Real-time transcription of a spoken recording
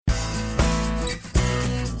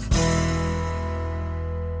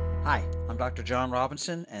Dr. John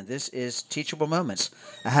Robinson, and this is Teachable Moments.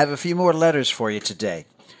 I have a few more letters for you today.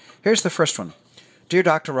 Here's the first one. Dear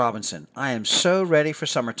Dr. Robinson, I am so ready for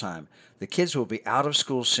summertime. The kids will be out of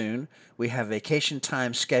school soon. We have vacation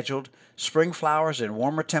time scheduled. Spring flowers and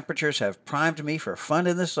warmer temperatures have primed me for fun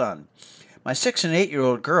in the sun. My 6 and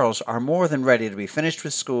 8-year-old girls are more than ready to be finished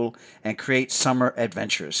with school and create summer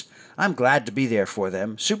adventures. I'm glad to be there for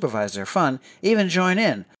them, supervise their fun, even join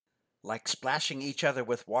in, like splashing each other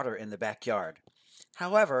with water in the backyard.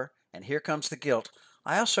 However, and here comes the guilt,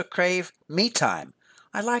 I also crave me time.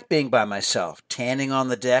 I like being by myself, tanning on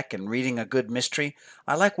the deck and reading a good mystery.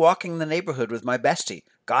 I like walking the neighborhood with my bestie,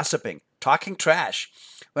 gossiping, talking trash.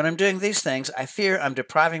 When I'm doing these things, I fear I'm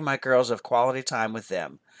depriving my girls of quality time with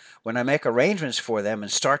them. When I make arrangements for them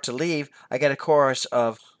and start to leave, I get a chorus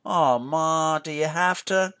of, "Aw, Ma, do you have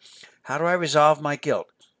to?" How do I resolve my guilt?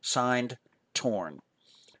 Signed, Torn.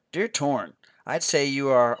 Dear Torn, I'd say you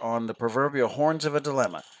are on the proverbial horns of a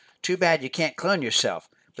dilemma. Too bad you can't clone yourself,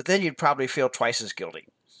 but then you'd probably feel twice as guilty.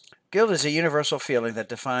 Guilt is a universal feeling that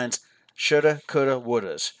defines shoulda, coulda,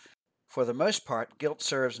 wouldas. For the most part, guilt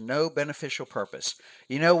serves no beneficial purpose.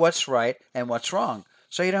 You know what's right and what's wrong,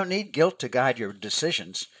 so you don't need guilt to guide your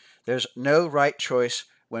decisions. There's no right choice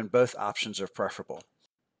when both options are preferable.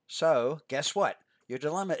 So, guess what? Your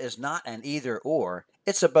dilemma is not an either-or,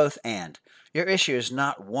 it's a both-and. Your issue is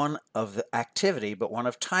not one of the activity, but one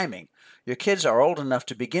of timing. Your kids are old enough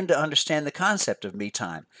to begin to understand the concept of me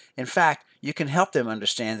time. In fact, you can help them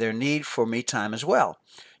understand their need for me time as well.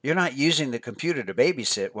 You're not using the computer to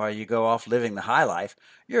babysit while you go off living the high life.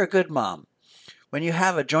 You're a good mom. When you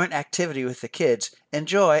have a joint activity with the kids,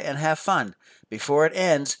 enjoy and have fun. Before it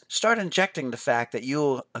ends, start injecting the fact that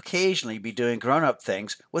you'll occasionally be doing grown-up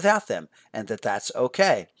things without them, and that that's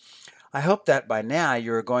okay. I hope that by now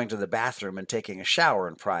you're going to the bathroom and taking a shower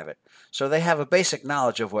in private, so they have a basic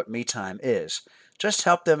knowledge of what me time is. Just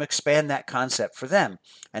help them expand that concept for them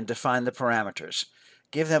and define the parameters.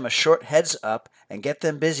 Give them a short heads up and get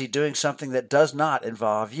them busy doing something that does not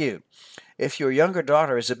involve you. If your younger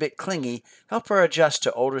daughter is a bit clingy, help her adjust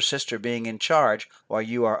to older sister being in charge while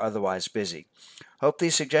you are otherwise busy. Hope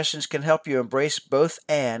these suggestions can help you embrace both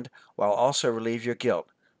and while also relieve your guilt.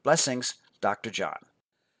 Blessings, Dr. John.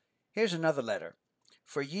 Here's another letter.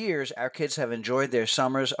 For years, our kids have enjoyed their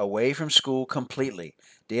summers away from school completely.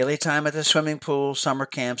 Daily time at the swimming pool, summer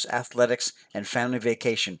camps, athletics, and family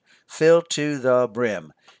vacation, filled to the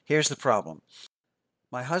brim. Here's the problem.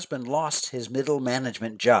 My husband lost his middle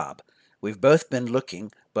management job. We've both been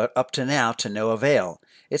looking, but up to now to no avail.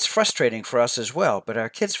 It's frustrating for us as well, but our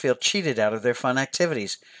kids feel cheated out of their fun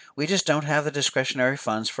activities. We just don't have the discretionary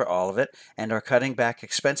funds for all of it and are cutting back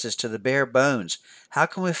expenses to the bare bones. How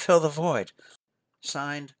can we fill the void?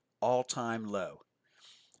 Signed, All-Time Low.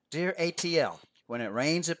 Dear ATL, when it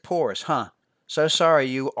rains, it pours, huh? So sorry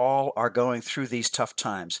you all are going through these tough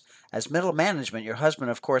times. As middle management, your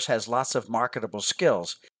husband, of course, has lots of marketable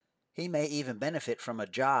skills. He may even benefit from a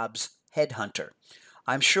jobs headhunter.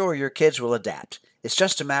 I'm sure your kids will adapt. It's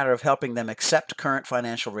just a matter of helping them accept current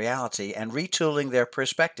financial reality and retooling their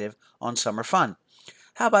perspective on summer fun.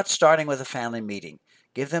 How about starting with a family meeting?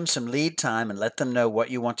 Give them some lead time and let them know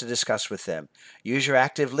what you want to discuss with them. Use your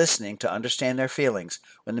active listening to understand their feelings.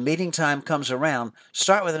 When the meeting time comes around,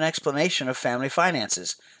 start with an explanation of family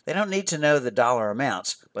finances. They don't need to know the dollar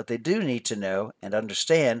amounts, but they do need to know and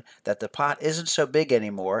understand that the pot isn't so big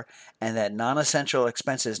anymore and that non-essential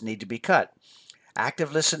expenses need to be cut.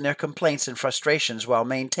 Active listen their complaints and frustrations while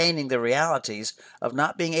maintaining the realities of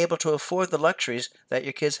not being able to afford the luxuries that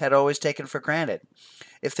your kids had always taken for granted.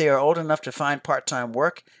 If they are old enough to find part-time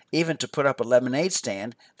work, even to put up a lemonade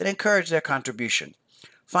stand, then encourage their contribution.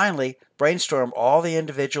 Finally, brainstorm all the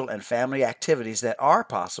individual and family activities that are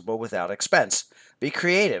possible without expense. Be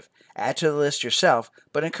creative. Add to the list yourself,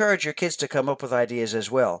 but encourage your kids to come up with ideas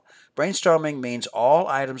as well. Brainstorming means all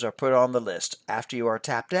items are put on the list. After you are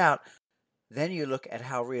tapped out, then you look at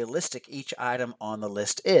how realistic each item on the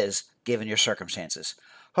list is, given your circumstances.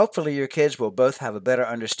 Hopefully your kids will both have a better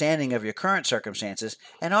understanding of your current circumstances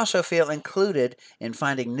and also feel included in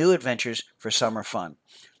finding new adventures for summer fun.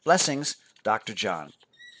 Blessings, Dr. John.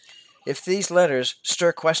 If these letters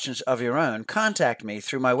stir questions of your own, contact me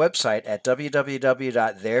through my website at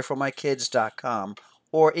www.thereformykids.com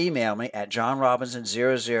or email me at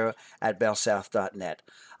johnrobinson00@bellsouth.net.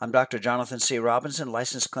 I'm Dr. Jonathan C. Robinson,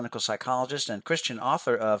 licensed clinical psychologist and Christian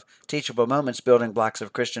author of Teachable Moments, Building Blocks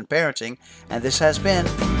of Christian Parenting, and this has been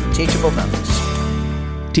Teachable Moments.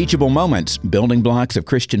 Teachable Moments, Building Blocks of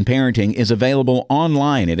Christian Parenting is available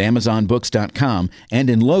online at amazonbooks.com and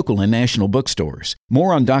in local and national bookstores.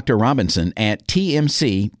 More on Dr. Robinson at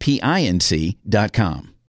tmcpinc.com.